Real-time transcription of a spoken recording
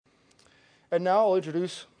And now I'll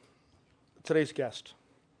introduce today's guest.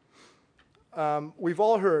 We've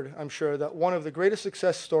all heard, I'm sure, that one of the greatest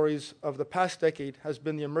success stories of the past decade has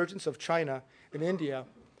been the emergence of China and India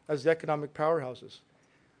as the economic powerhouses.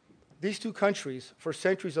 These two countries, for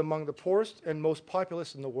centuries among the poorest and most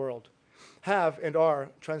populous in the world, have and are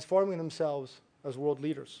transforming themselves as world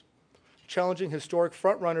leaders, challenging historic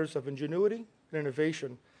frontrunners of ingenuity and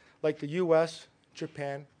innovation like the US,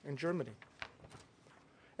 Japan, and Germany.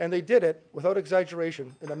 And they did it, without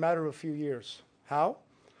exaggeration, in a matter of a few years. How?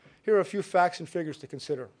 Here are a few facts and figures to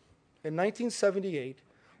consider. In 1978,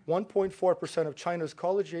 1.4% of China's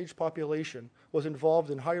college-age population was involved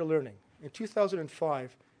in higher learning. In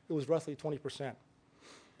 2005, it was roughly 20%.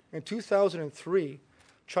 In 2003,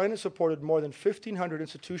 China supported more than 1,500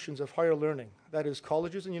 institutions of higher learning, that is,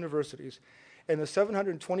 colleges and universities, and the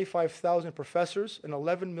 725,000 professors and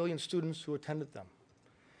 11 million students who attended them.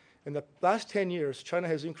 In the last 10 years, China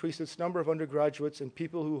has increased its number of undergraduates and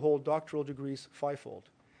people who hold doctoral degrees fivefold.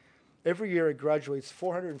 Every year, it graduates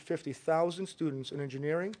 450,000 students in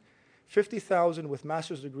engineering, 50,000 with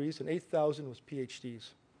master's degrees, and 8,000 with PhDs.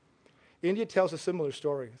 India tells a similar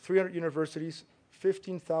story. 300 universities,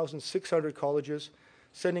 15,600 colleges,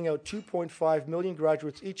 sending out 2.5 million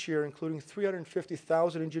graduates each year, including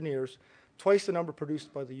 350,000 engineers, twice the number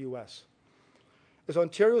produced by the US. As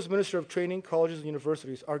Ontario's Minister of Training, Colleges and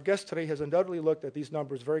Universities, our guest today has undoubtedly looked at these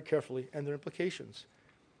numbers very carefully and their implications.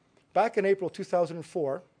 Back in April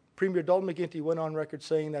 2004, Premier Dalton McGuinty went on record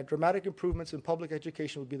saying that dramatic improvements in public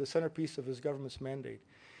education would be the centerpiece of his government's mandate.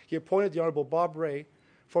 He appointed the Honourable Bob Rae,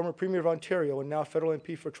 former Premier of Ontario and now federal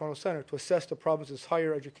MP for Toronto Centre, to assess the province's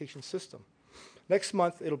higher education system. Next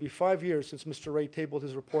month, it'll be 5 years since Mr. Rae tabled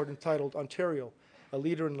his report entitled Ontario, a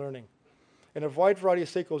Leader in Learning. And a wide variety of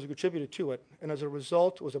stakeholders contributed to it, and as a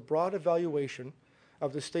result was a broad evaluation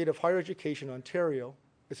of the state of higher education in Ontario,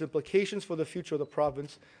 its implications for the future of the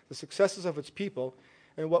province, the successes of its people,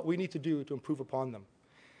 and what we need to do to improve upon them.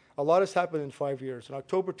 A lot has happened in 5 years. In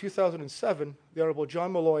October 2007, the Honourable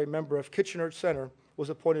John Malloy, member of Kitchener Centre, was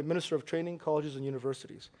appointed Minister of Training, Colleges and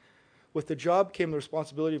Universities. With the job came the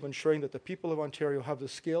responsibility of ensuring that the people of Ontario have the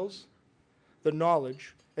skills, the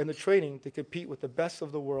knowledge, and the training to compete with the best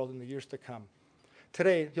of the world in the years to come.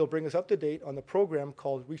 Today, he'll bring us up to date on the program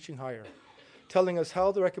called Reaching Higher, telling us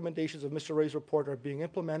how the recommendations of Mr. Rae's report are being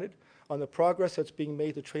implemented, on the progress that's being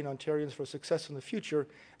made to train Ontarians for success in the future,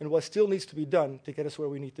 and what still needs to be done to get us where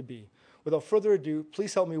we need to be. Without further ado,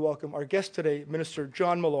 please help me welcome our guest today, Minister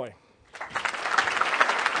John Malloy.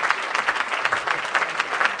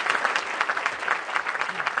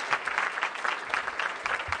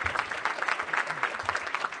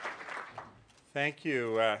 Thank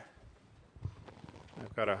you. I've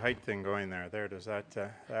got a height thing going there. Does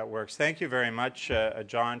that works? Thank you very much,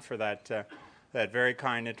 John, for that very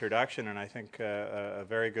kind introduction, and I think a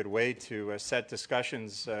very good way to set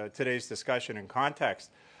today's discussion in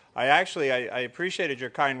context. I appreciated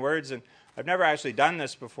your kind words, and I've never actually done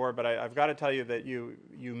this before, but I've got to tell you that you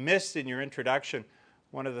missed in your introduction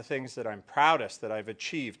one of the things that I'm proudest that I've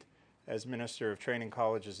achieved as Minister of Training,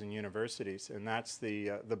 Colleges and Universities, and that's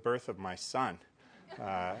the birth of my son,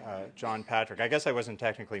 John Patrick. I guess I wasn't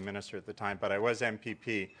technically minister at the time, but I was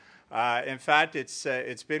MPP. In fact,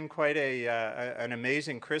 it's been quite an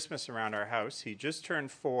amazing Christmas around our house. He just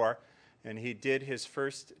turned 4, and he did his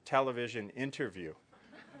first television interview.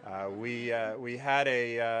 We had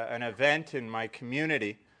an event in my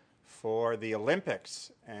community for the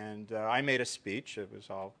Olympics, and I made a speech. It was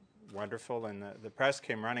all wonderful, and the press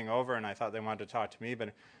came running over, and I thought they wanted to talk to me,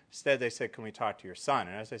 but instead they said, "Can we talk to your son?"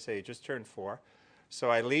 And as I say, he just turned 4. So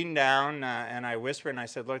I leaned down and I whispered, and I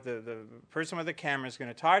said, "Look, the person with the camera is going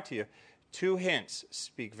to talk to you. 2 hints: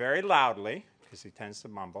 speak very loudly," because he tends to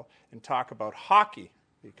mumble, and talk about hockey,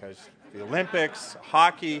 because the Olympics,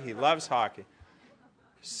 hockey, he loves hockey.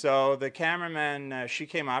 So the cameraman, she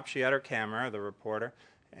came up, she had her camera, the reporter,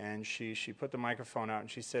 and she put the microphone out and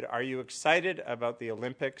she said, "Are you excited about the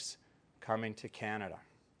Olympics coming to Canada?"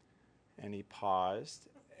 And he paused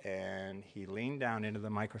and he leaned down into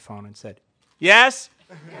the microphone and said, "Yes."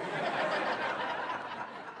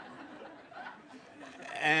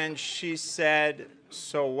 And she said,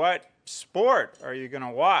 "So what sport are you going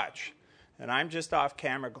to watch?" And I'm just off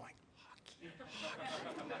camera going, "Hockey,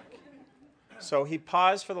 hockey, hockey." So he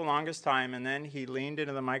paused for the longest time, and then he leaned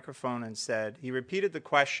into the microphone and said, he repeated the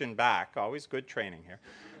question back, always good training here,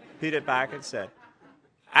 repeated back and said,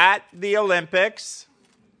 "At the Olympics,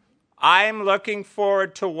 I'm looking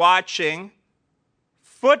forward to watching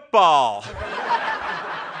football."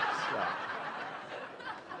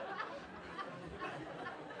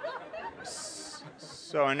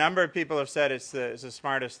 So a number of people have said it's the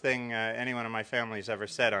smartest thing anyone in my family has ever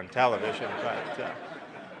said on television. But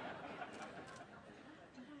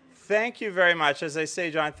thank you very much. As I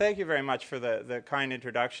say, John, thank you very much for the kind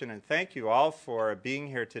introduction, and thank you all for being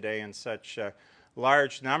here today in such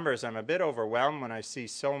large numbers. I'm a bit overwhelmed when I see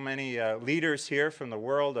so many leaders here from the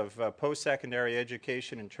world of post-secondary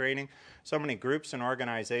education and training, so many groups and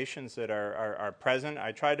organizations that are present.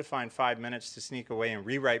 I tried to find 5 minutes to sneak away and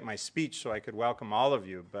rewrite my speech so I could welcome all of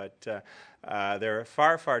you, but there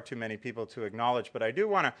are far too many people to acknowledge. But I do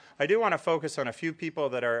want to focus on a few people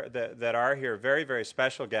that are here, very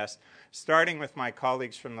special guests, starting with my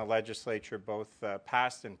colleagues from the legislature, both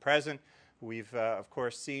past and present. We've, of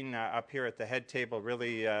course, seen up here at the head table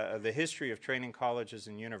really the history of training colleges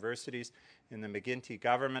and universities in the McGuinty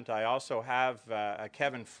government. I also have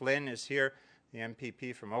Kevin Flynn is here, the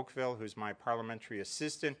MPP from Oakville, who's my parliamentary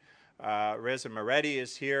assistant. Reza Moretti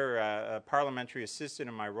is here, a parliamentary assistant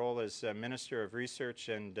in my role as Minister of Research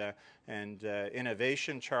and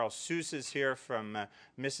Innovation. Charles Seuss is here from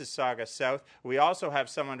Mississauga South. We also have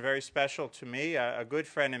someone very special to me, a good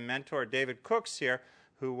friend and mentor, David Cooks here,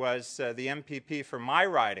 who was the MPP for my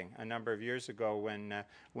riding a number of years ago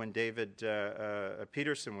when David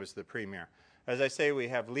Peterson was the Premier. As I say, we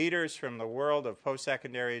have leaders from the world of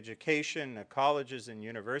post-secondary education, colleges and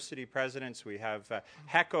university presidents. We have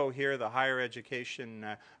HECO here, the Higher Education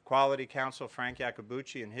Quality Council. Frank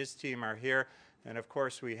Iacobucci and his team are here. And of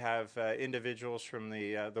course, we have individuals from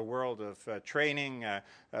the world of training,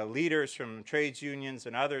 leaders from trades unions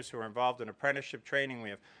and others who are involved in apprenticeship training.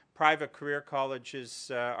 We have private career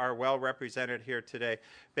colleges are well represented here today.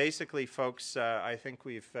 Basically, folks, I think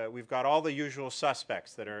we've got all the usual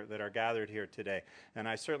suspects that are gathered here today. And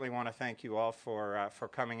I certainly want to thank you all for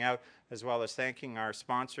coming out, as well as thanking our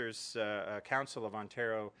sponsors, Council of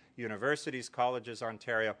Ontario Universities, Colleges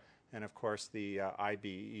Ontario, and of course the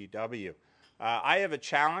IBEW. I have a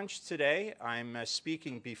challenge today. I'm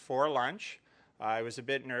speaking before lunch. I was a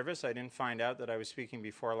bit nervous. I didn't find out that I was speaking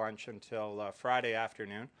before lunch until Friday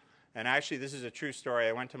afternoon. And actually, this is a true story.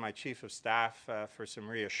 I went to my chief of staff for some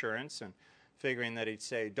reassurance, and figuring that he'd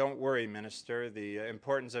say, "Don't worry, Minister, the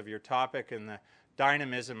importance of your topic and the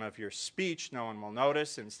dynamism of your speech, no one will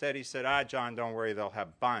notice." Instead, he said, "John, don't worry, they'll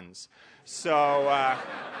have buns." So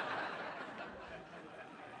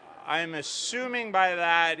I'm assuming by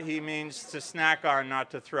that he means to snack on, not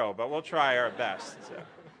to throw, but we'll try our best to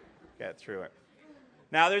get through it.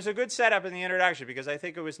 Now, there's a good setup in the introduction, because I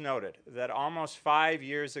think it was noted that almost 5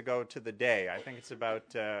 years ago to the day, I think it's about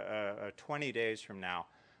 20 days from now,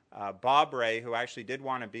 Bob Rae, who actually did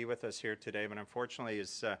want to be with us here today, but unfortunately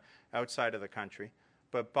is outside of the country.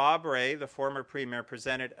 But Bob Rae, the former Premier,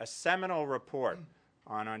 presented a seminal report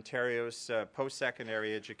on Ontario's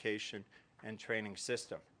post-secondary education and training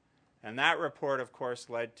system. And that report, of course,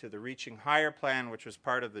 led to the Reaching Higher plan, which was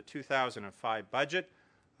part of the 2005 budget,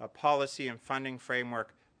 a policy and funding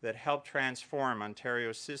framework that helped transform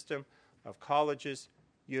Ontario's system of colleges,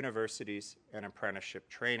 universities, and apprenticeship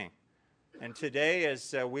training. And today,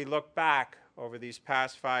 as we look back over these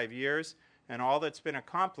past 5 years and all that's been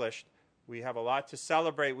accomplished, we have a lot to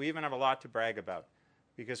celebrate. We even have a lot to brag about,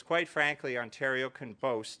 because quite frankly, Ontario can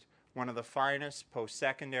boast one of the finest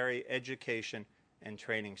post-secondary education and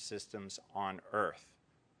training systems on earth.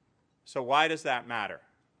 So why does that matter?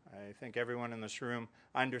 I think everyone in this room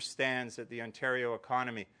understands that the Ontario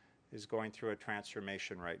economy is going through a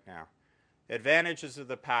transformation right now. Advantages of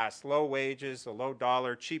the past, low wages, a low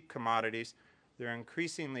dollar, cheap commodities, they're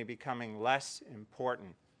increasingly becoming less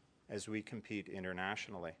important as we compete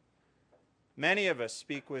internationally. Many of us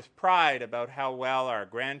speak with pride about how well our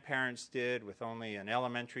grandparents did with only an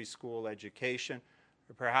elementary school education,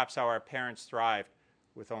 or perhaps how our parents thrived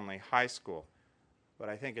with only high school. But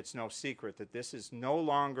I think it's no secret that this is no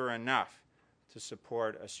longer enough to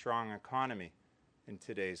support a strong economy in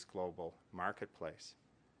today's global marketplace.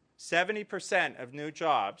 70% of new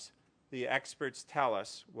jobs, the experts tell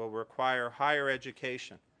us, will require higher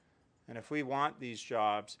education. And if we want these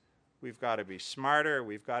jobs, we've got to be smarter,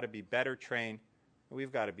 we've got to be better trained, and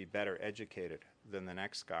we've got to be better educated than the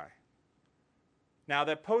next guy. Now,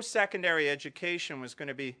 that post-secondary education was going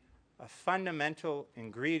to be a fundamental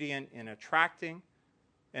ingredient in attracting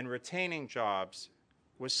and retaining jobs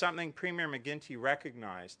was something Premier McGuinty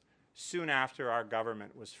recognized soon after our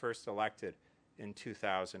government was first elected in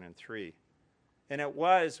 2003. And it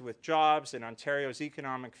was with jobs and Ontario's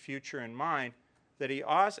economic future in mind that he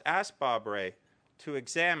asked Bob Rae to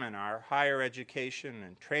examine our higher education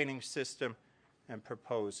and training system and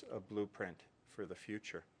propose a blueprint for the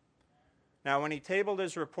future. Now, when he tabled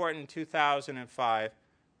his report in 2005,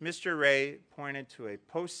 Mr. Ray pointed to a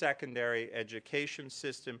post-secondary education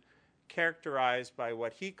system characterized by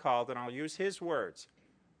what he called, and I'll use his words,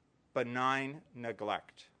 benign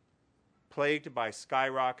neglect, plagued by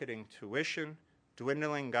skyrocketing tuition,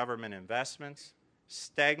 dwindling government investments,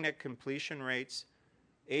 stagnant completion rates,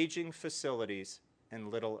 aging facilities, and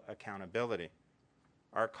little accountability.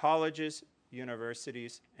 Our colleges,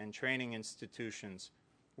 universities, and training institutions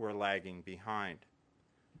were lagging behind.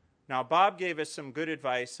 Now, Bob gave us some good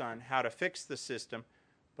advice on how to fix the system,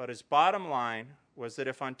 but his bottom line was that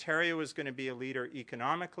if Ontario was going to be a leader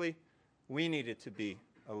economically, we needed to be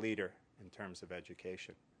a leader in terms of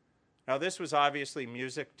education. Now, this was obviously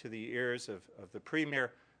music to the ears of the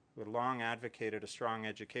Premier, who had long advocated a strong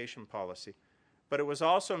education policy, but it was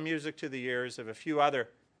also music to the ears of a few other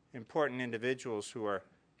important individuals who are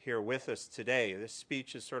here with us today. This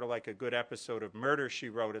speech is sort of like a good episode of Murder, She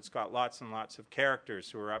Wrote. It's got lots and lots of characters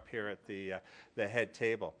who are up here at the head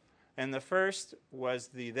table. And the first was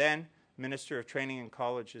the then Minister of Training in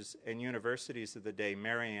Colleges and Universities of the day,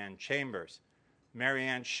 Mary Ann Chambers. Mary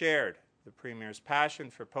Ann shared the Premier's passion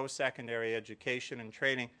for post-secondary education and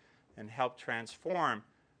training and helped transform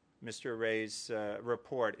Mr. Ray's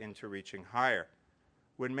report into Reaching Higher.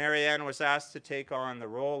 When Mary Ann was asked to take on the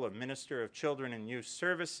role of Minister of Children and Youth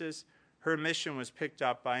Services, her mission was picked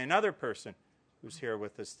up by another person who's here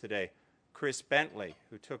with us today, Chris Bentley,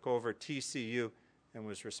 who took over TCU and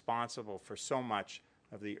was responsible for so much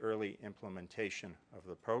of the early implementation of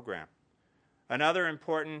the program. Another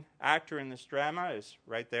important actor in this drama is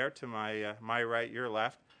right there to my right, your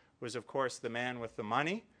left, was of course the man with the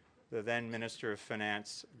money, the then Minister of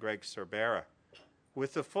Finance, Greg Sorbara.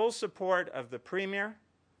 With the full support of the Premier,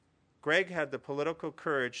 Greg had the political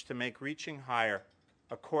courage to make Reaching Higher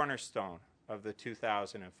a cornerstone of the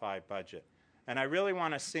 2005 budget. And I really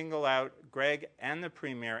want to single out Greg and the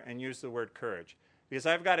Premier and use the word courage. Because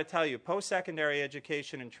I've got to tell you, post-secondary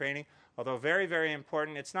education and training, although very, very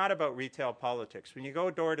important, it's not about retail politics. When you go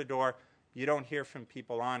door to door, you don't hear from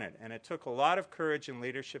people on it. And it took a lot of courage and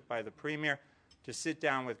leadership by the Premier to sit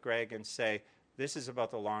down with Greg and say, this is about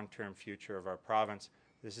the long-term future of our province.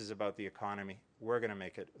 This is about the economy. We're going to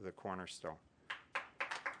make it the cornerstone.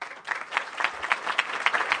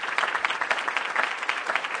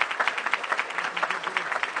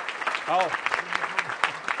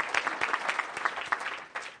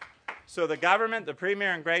 So the government, the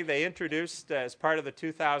Premier and Greg, they introduced as part of the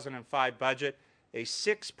 2005 budget a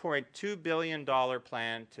 $6.2 billion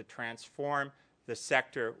plan to transform the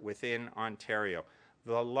sector within Ontario,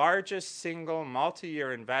 the largest single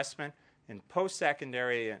multi-year investment in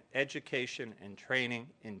post-secondary education and training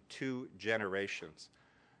in 2 generations.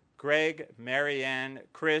 Greg, Mary Ann,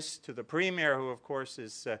 Chris, to the Premier, who of course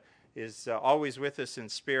is always with us in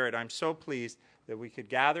spirit, I'm so pleased that we could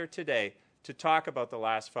gather today to talk about the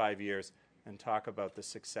last 5 years and talk about the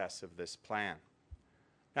success of this plan.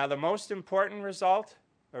 Now, the most important result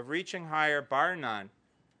of Reaching Higher, bar none,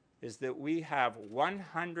 is that we have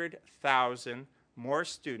 100,000 more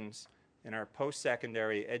students in our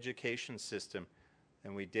post-secondary education system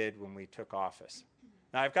than we did when we took office.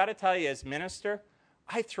 Now, I've got to tell you, as minister,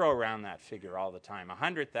 I throw around that figure all the time.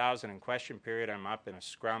 100,000 in question period, I'm up in a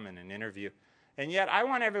scrum in an interview. And yet, I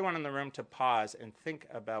want everyone in the room to pause and think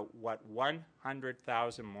about what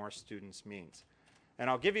 100,000 more students means. And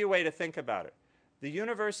I'll give you a way to think about it. The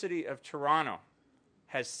University of Toronto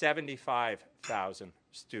has 75,000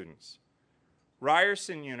 students.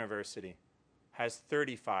 Ryerson University has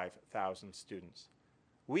 35,000 students.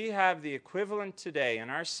 We have the equivalent today in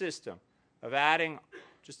our system of adding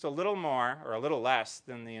just a little more or a little less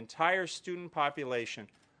than the entire student population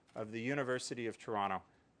of the University of Toronto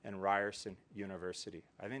and Ryerson University.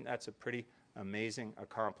 I think that's a pretty amazing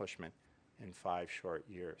accomplishment in 5 short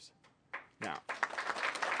years.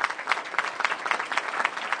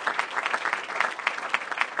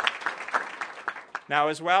 Now,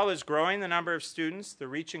 as well as growing the number of students, the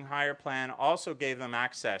Reaching Higher plan also gave them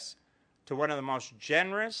access to one of the most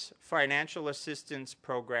generous financial assistance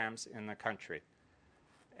programs in the country.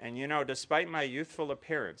 And you know, despite my youthful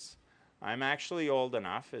appearance, I'm actually old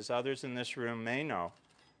enough, as others in this room may know,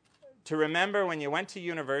 to remember when you went to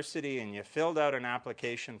university and you filled out an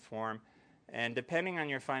application form, and depending on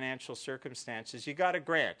your financial circumstances, you got a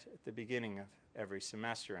grant at the beginning of every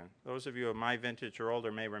semester. And those of you of my vintage or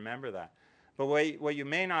older may remember that. But what you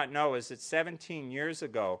may not know is that 17 years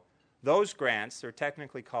ago, those grants, they're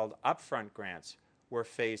technically called upfront grants, were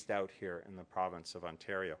phased out here in the province of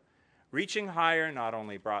Ontario. Reaching Higher not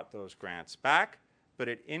only brought those grants back, but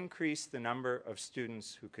it increased the number of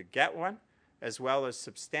students who could get one, as well as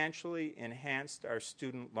substantially enhanced our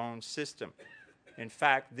student loan system. In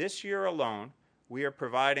fact, this year alone, we are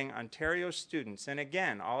providing Ontario students, and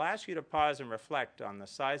again, I'll ask you to pause and reflect on the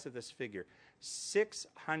size of this figure,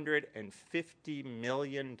 $650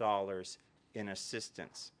 million in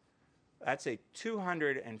assistance. That's a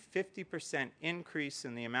 250% increase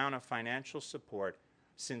in the amount of financial support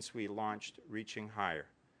since we launched Reaching Higher.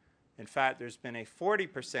 In fact, there's been a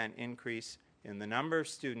 40% increase in the number of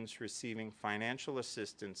students receiving financial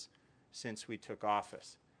assistance since we took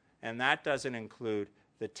office. And that doesn't include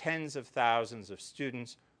the tens of thousands of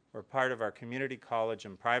students who are part of our community college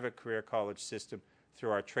and private career college system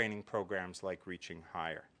through our training programs like Reaching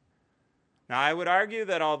Higher. Now, I would argue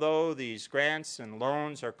that although these grants and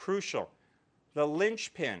loans are crucial, the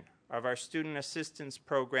linchpin of our student assistance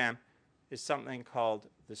program is something called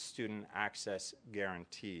the Student Access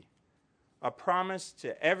Guarantee, a promise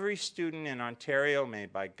to every student in Ontario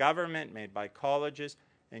made by government, made by colleges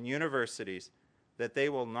and universities, that they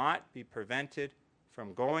will not be prevented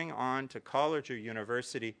from going on to college or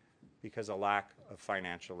university because of lack of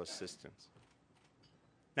financial assistance.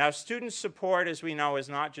 Now, student support, as we know, is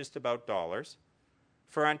not just about dollars.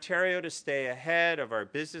 For Ontario to stay ahead of our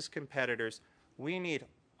business competitors, we need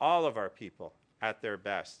all of our people at their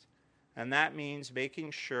best. And that means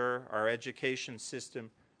making sure our education system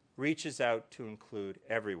reaches out to include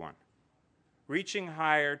everyone. Reaching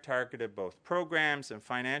Higher targeted both programs and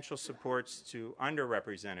financial supports to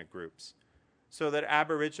underrepresented groups, so that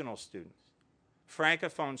Aboriginal students,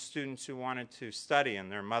 Francophone students who wanted to study in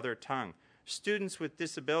their mother tongue, students with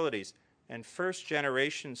disabilities, and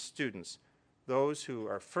first-generation students, those who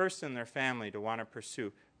are first in their family to want to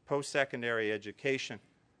pursue post-secondary education,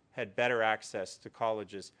 had better access to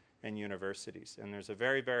colleges and universities. And there's a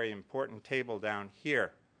very, very important table down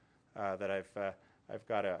here that I've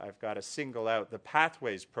got to single out, the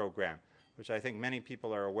Pathways program, which I think many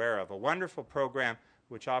people are aware of, a wonderful program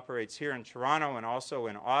which operates here in Toronto and also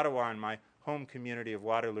in Ottawa in my home community of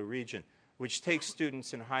Waterloo Region, which takes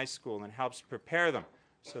students in high school and helps prepare them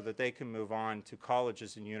so that they can move on to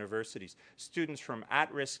colleges and universities. Students from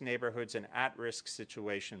at-risk neighborhoods and at-risk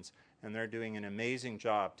situations, and they're doing an amazing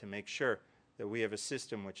job to make sure that we have a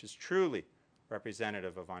system which is truly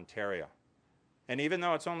representative of Ontario. And even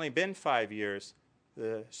though it's only been 5 years,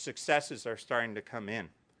 the successes are starting to come in.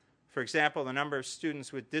 For example, the number of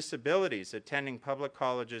students with disabilities attending public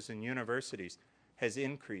colleges and universities has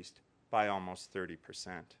increased by almost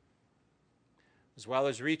 30%. As well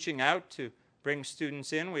as reaching out to bring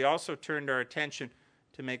students in, we also turned our attention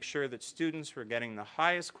to make sure that students were getting the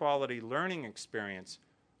highest quality learning experience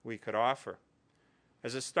we could offer.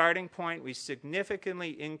 As a starting point, we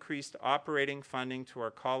significantly increased operating funding to our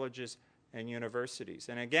colleges and universities.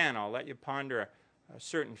 And again, I'll let you ponder a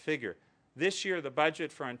certain figure. This year, the budget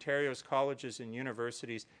for Ontario's colleges and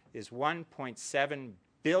universities is $1.7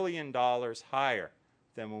 billion higher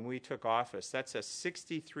than when we took office. That's a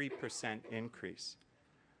 63% increase.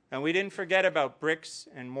 And we didn't forget about bricks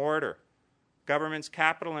and mortar. Government's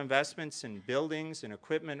capital investments in buildings and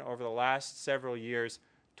equipment over the last several years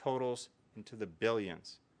totals into the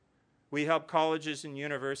billions. We help colleges and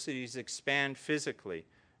universities expand physically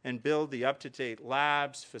and build the up-to-date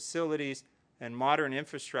labs, facilities, and modern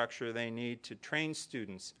infrastructure they need to train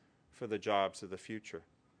students for the jobs of the future.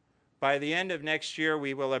 By the end of next year,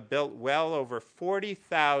 we will have built well over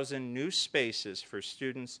 40,000 new spaces for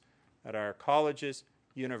students at our colleges,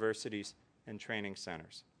 universities, and training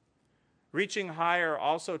centers. Reaching Higher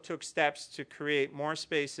also took steps to create more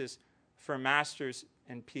spaces for master's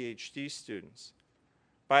and PhD students.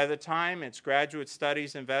 By the time its graduate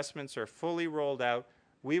studies investments are fully rolled out,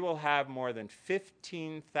 we will have more than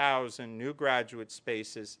 15,000 new graduate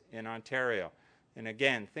spaces in Ontario. And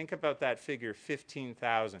again, think about that figure,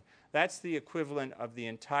 15,000. That's the equivalent of the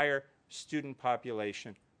entire student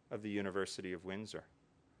population of the University of Windsor.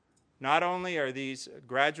 Not only are these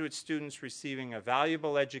graduate students receiving a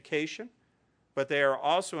valuable education, but they are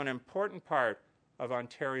also an important part of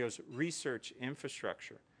Ontario's research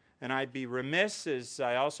infrastructure. And I'd be remiss, as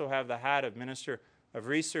I also have the hat of Minister of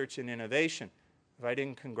Research and Innovation, if I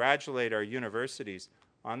didn't congratulate our universities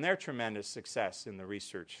on their tremendous success in the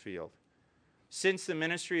research field. Since the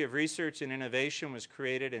Ministry of Research and Innovation was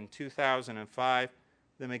created in 2005,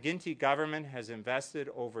 the McGuinty government has invested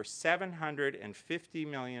over $750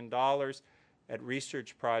 million at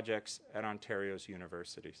research projects at Ontario's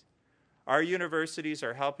universities. Our universities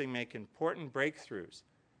are helping make important breakthroughs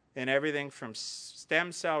in everything from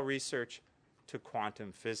stem cell research to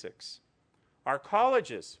quantum physics. Our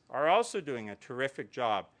colleges are also doing a terrific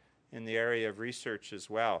job in the area of research as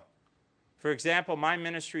well. For example, my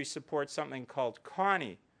ministry supports something called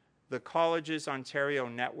CONI, the Colleges Ontario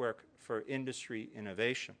Network for Industry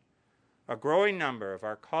Innovation. A growing number of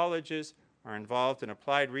our colleges are involved in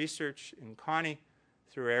applied research in Connie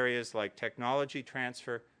through areas like technology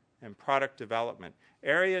transfer and product development,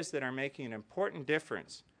 areas that are making an important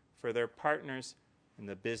difference for their partners in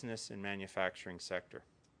the business and manufacturing sector.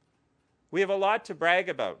 We have a lot to brag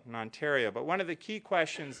about in Ontario, but one of the key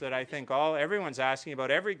questions that I think everyone's asking about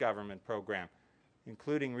every government program,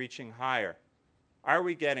 including Reaching Higher, are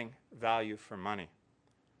we getting value for money?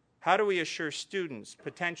 How do we assure students,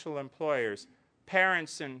 potential employers,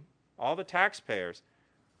 parents, and all the taxpayers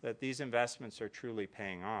that these investments are truly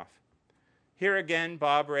paying off? Here again,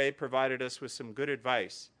 Bob Ray provided us with some good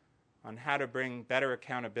advice on how to bring better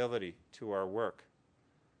accountability to our work.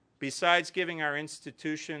 Besides giving our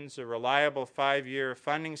institutions a reliable 5-year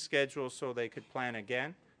funding schedule so they could plan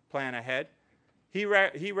ahead,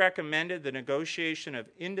 he recommended the negotiation of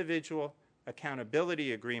individual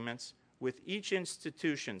accountability agreements with each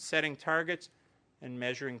institution, setting targets and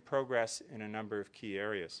measuring progress in a number of key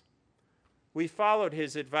areas. We followed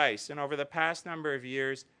his advice, and over the past number of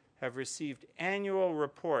years have received annual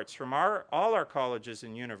reports from all our colleges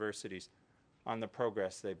and universities on the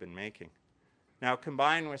progress they've been making. Now,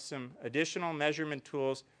 combined with some additional measurement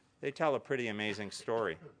tools, they tell a pretty amazing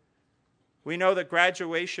story. We know that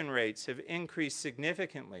graduation rates have increased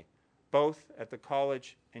significantly, both at the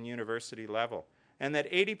college and university level, and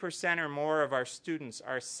that 80% or more of our students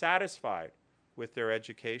are satisfied with their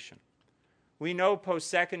education. We know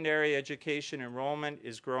post-secondary education enrollment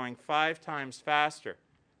is growing 5 times faster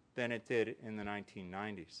than it did in the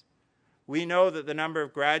 1990s. We know that the number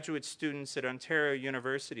of graduate students at Ontario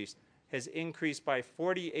universities has increased by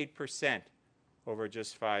 48% over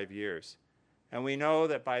just 5 years. And we know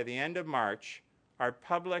that by the end of March, our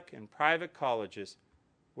public and private colleges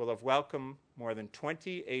will have welcomed more than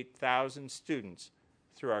 28,000 students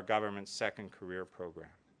through our government's Second Career Program.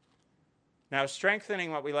 Now,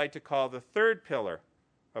 strengthening what we like to call the third pillar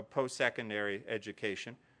of post-secondary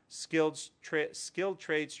education, skilled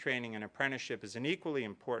trades training and apprenticeship is an equally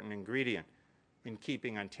important ingredient in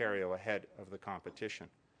keeping Ontario ahead of the competition.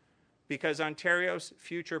 Because Ontario's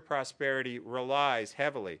future prosperity relies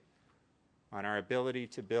heavily on our ability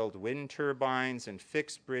to build wind turbines and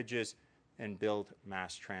fix bridges and build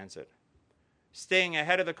mass transit. Staying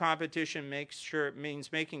ahead of the competition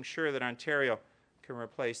means making sure that Ontario can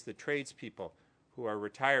replace the tradespeople who are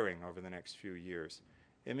retiring over the next few years.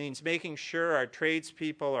 It means making sure our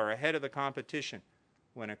tradespeople are ahead of the competition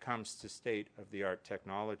when it comes to state-of-the-art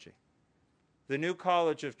technology. The new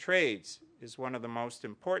College of Trades is one of the most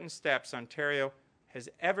important steps Ontario has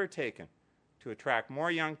ever taken to attract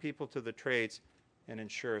more young people to the trades and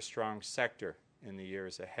ensure a strong sector in the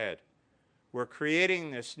years ahead. We're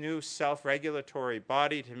creating this new self-regulatory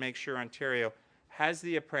body to make sure Ontario has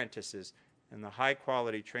the apprentices and the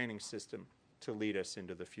high-quality training system to lead us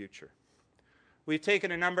into the future. We've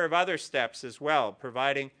taken a number of other steps as well,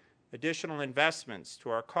 providing additional investments to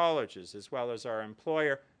our colleges as well as our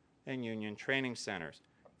employer and union training centers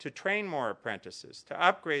to train more apprentices, to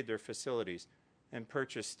upgrade their facilities, and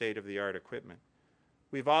purchase state-of-the-art equipment.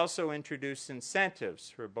 We've also introduced incentives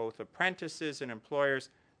for both apprentices and employers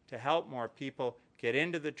to help more people get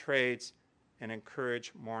into the trades and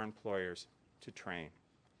encourage more employers to train.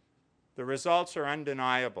 The results are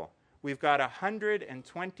undeniable. We've got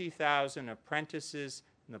 120,000 apprentices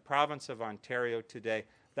in the province of Ontario today.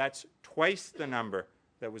 That's twice the number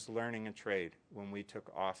that was learning a trade when we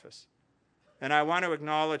took office. And I want to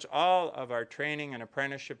acknowledge all of our training and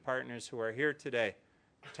apprenticeship partners who are here today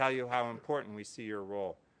to tell you how important we see your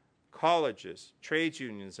role. Colleges, trades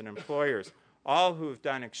unions, and employers, all who have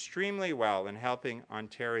done extremely well in helping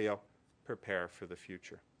Ontario prepare for the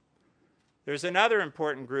future. There's another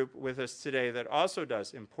important group with us today that also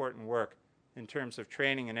does important work in terms of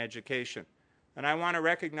training and education. And I want to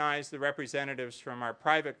recognize the representatives from our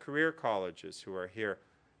private career colleges who are here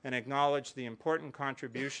and acknowledge the important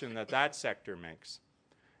contribution that that sector makes.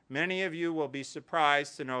 Many of you will be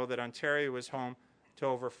surprised to know that Ontario is home to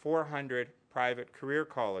over 400 private career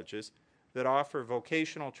colleges that offer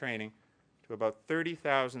vocational training to about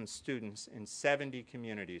 30,000 students in 70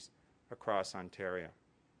 communities across Ontario.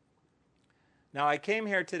 Now, I came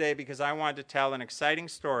here today because I wanted to tell an exciting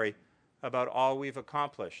story about all we've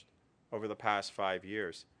accomplished over the past 5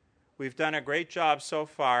 years. We've done a great job so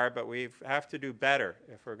far, but we have to do better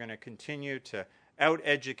if we're going to continue to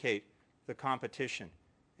out-educate the competition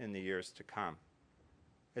in the years to come.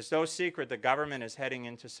 It's no secret the government is heading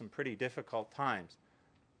into some pretty difficult times.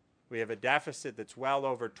 We have a deficit that's well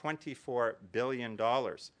over $24 billion,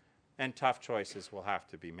 and tough choices will have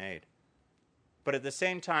to be made. But at the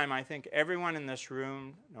same time, I think everyone in this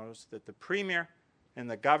room knows that the Premier and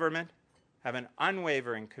the government have an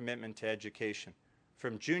unwavering commitment to education,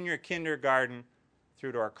 from junior kindergarten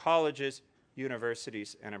through to our colleges,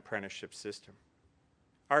 universities, and apprenticeship system.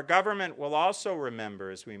 Our government will also remember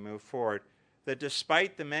as we move forward that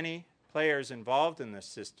despite the many players involved in this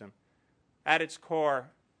system, at its core,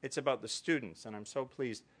 it's about the students, and I'm so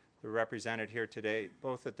pleased they're represented here today,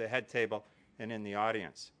 both at the head table and in the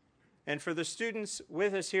audience. And for the students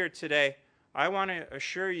with us here today, I want to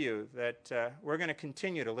assure you that we're going to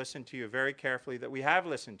continue to listen to you very carefully, that we have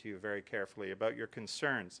listened to you very carefully about your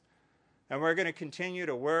concerns. And we're going to continue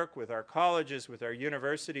to work with our colleges, with our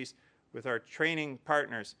universities, with our training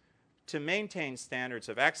partners to maintain standards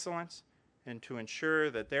of excellence and to ensure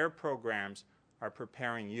that their programs are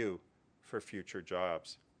preparing you for future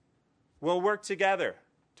jobs. We'll work together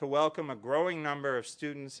to welcome a growing number of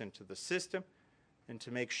students into the system and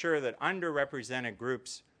to make sure that underrepresented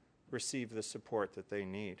groups receive the support that they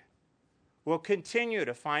need. We'll continue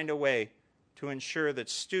to find a way to ensure that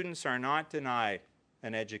students are not denied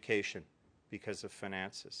an education because of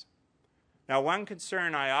finances. Now, one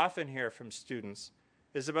concern I often hear from students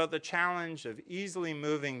is about the challenge of easily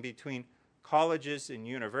moving between colleges and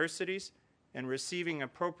universities and receiving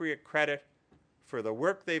appropriate credit for the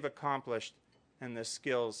work they've accomplished and the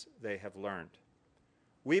skills they have learned.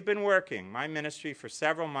 We've been working, my ministry, for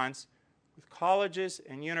several months with colleges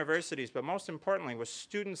and universities, but most importantly with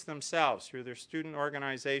students themselves through their student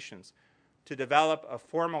organizations to develop a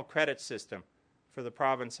formal credit system for the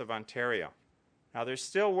province of Ontario. Now, there's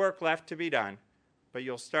still work left to be done, but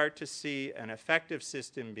you'll start to see an effective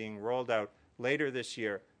system being rolled out later this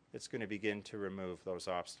year that's going to begin to remove those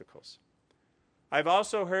obstacles. I've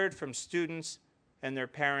also heard from students and their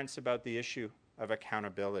parents about the issue of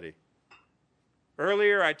accountability.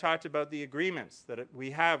 Earlier, I talked about the agreements that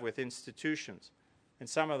we have with institutions and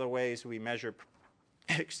some of the ways we measure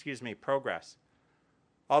progress.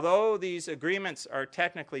 Although these agreements are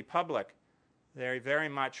technically public, they very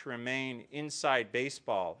much remain inside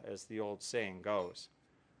baseball, as the old saying goes.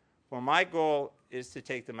 Well, my goal is to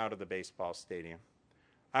take them out of the baseball stadium.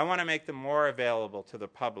 I want to make them more available to the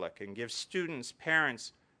public and give students,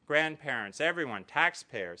 parents, grandparents, everyone,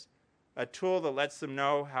 taxpayers, a tool that lets them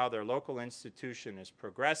know how their local institution is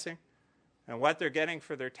progressing and what they're getting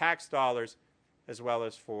for their tax dollars as well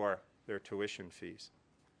as for their tuition fees.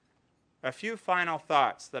 A few final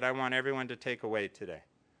thoughts that I want everyone to take away today.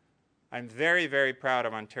 I'm very, very proud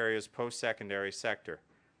of Ontario's post-secondary sector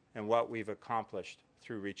and what we've accomplished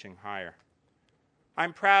through Reaching Higher.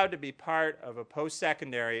 I'm proud to be part of a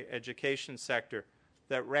post-secondary education sector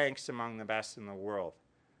that ranks among the best in the world.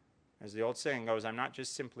 As the old saying goes, I'm not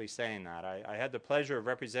just simply saying that. I had the pleasure of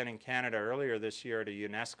representing Canada earlier this year at a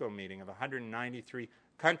UNESCO meeting of 193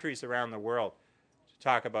 countries around the world to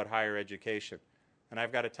talk about higher education. And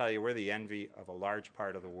I've got to tell you, we're the envy of a large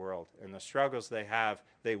part of the world. And the struggles they have,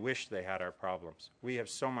 they wish they had our problems. We have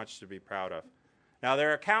so much to be proud of. Now,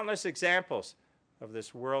 there are countless examples of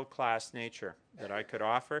this world-class nature that I could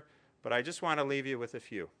offer, but I just want to leave you with a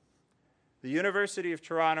few. The University of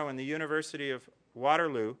Toronto and the University of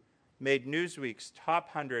Waterloo made Newsweek's Top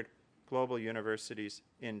 100 Global Universities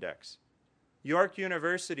Index. York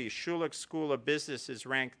University's Schulich School of Business is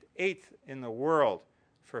ranked 8th in the world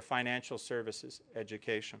for financial services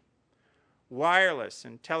education. Wireless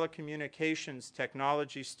and telecommunications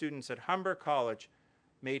technology students at Humber College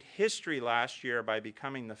made history last year by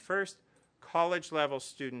becoming the first college-level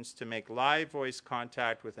students to make live voice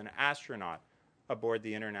contact with an astronaut aboard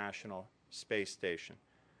the International Space Station.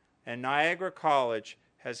 And Niagara College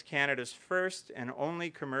has Canada's first and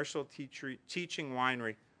only commercial teaching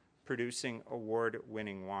winery producing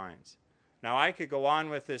award-winning wines. Now, I could go on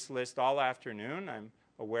with this list all afternoon. I'm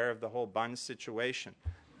aware of the whole bun situation.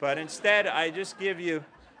 But instead, I just give you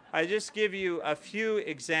a few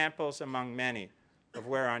examples among many of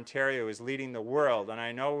where Ontario is leading the world. And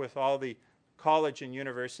I know with all the college and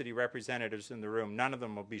university representatives in the room, none of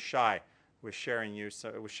them will be shy with sharing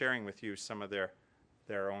with you some of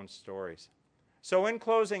their own stories. So in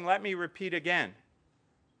closing, let me repeat again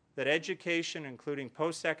that education, including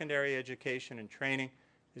post-secondary education and training,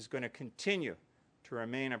 is going to continue to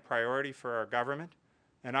remain a priority for our government.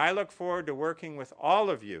 And I look forward to working with all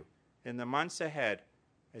of you in the months ahead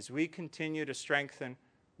as we continue to strengthen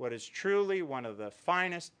what is truly one of the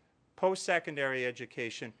finest post-secondary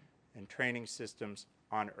education and training systems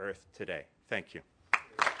on earth today. Thank you.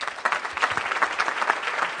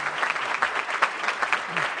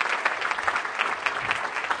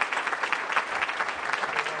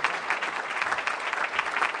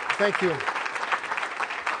 Thank you.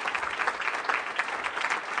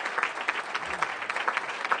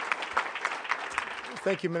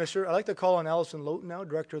 Thank you, Minister. I'd like to call on Alison Loughton now,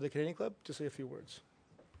 Director of the Canadian Club, to say a few words.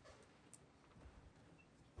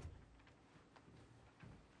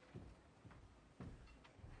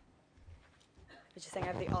 was just saying I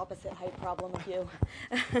have the opposite height problem of you.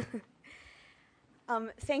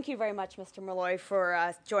 Thank you very much, Mr. Malloy,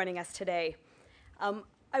 for joining us today.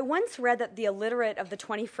 I once read that the illiterate of the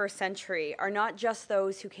 21st century are not just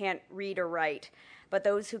those who can't read or write, but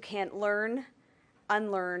those who can't learn,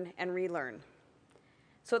 unlearn, and relearn.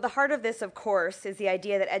 So at the heart of this, of course, is the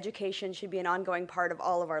idea that education should be an ongoing part of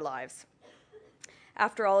all of our lives.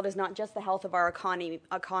 After all, it is not just the health of our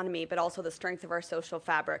economy, but also the strength of our social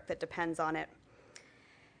fabric that depends on it.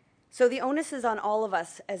 So the onus is on all of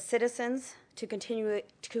us as citizens to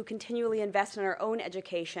continually invest in our own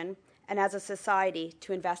education, and as a society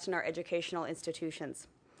to invest in our educational institutions.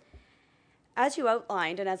 As you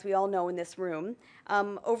outlined, and as we all know in this room,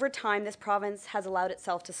 over time this province has allowed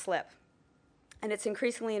itself to slip. And it's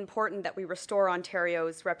increasingly important that we restore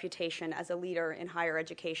Ontario's reputation as a leader in higher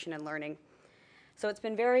education and learning. So it's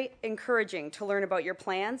been very encouraging to learn about your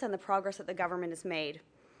plans and the progress that the government has made.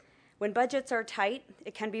 When budgets are tight,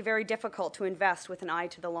 it can be very difficult to invest with an eye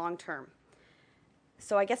to the long term.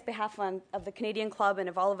 So I guess on behalf of the Canadian Club and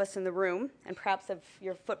of all of us in the room, and perhaps of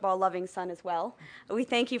your football-loving son as well, we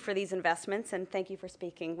thank you for these investments and thank you for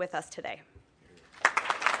speaking with us today.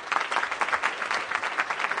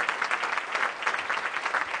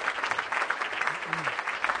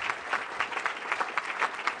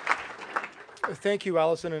 Thank you,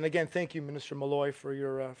 Alison, and again, thank you, Minister Malloy, for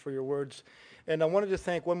your words. And I wanted to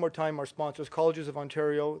thank one more time our sponsors, Colleges of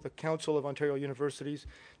Ontario, the Council of Ontario Universities,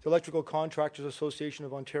 the Electrical Contractors Association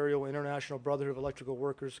of Ontario, International Brotherhood of Electrical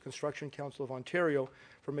Workers, Construction Council of Ontario,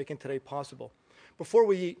 for making today possible. Before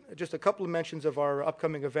we eat, just a couple of mentions of our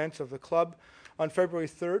upcoming events of the club. On February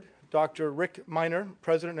 3rd, Dr. Rick Miner,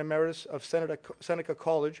 President Emeritus of Seneca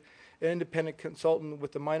College, an independent consultant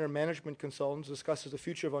with the Miner Management Consultants, discusses the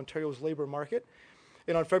future of Ontario's labour market.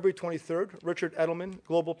 And on February 23rd, Richard Edelman,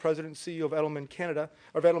 Global President and CEO of Edelman Canada,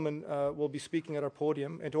 will be speaking at our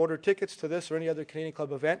podium. And to order tickets to this or any other Canadian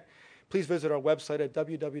Club event, please visit our website at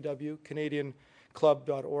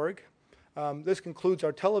www.canadianclub.org. This concludes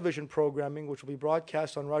our television programming, which will be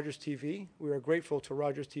broadcast on Rogers TV. We are grateful to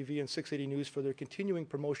Rogers TV and 680 News for their continuing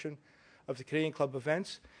promotion of the Canadian Club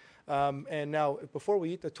events. And now, before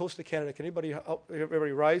we eat, the toast to Canada. Can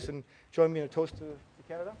everybody rise and join me in a toast to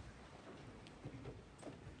Canada?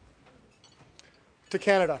 To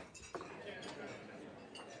Canada.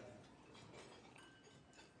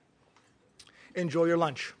 Enjoy your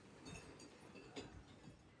lunch.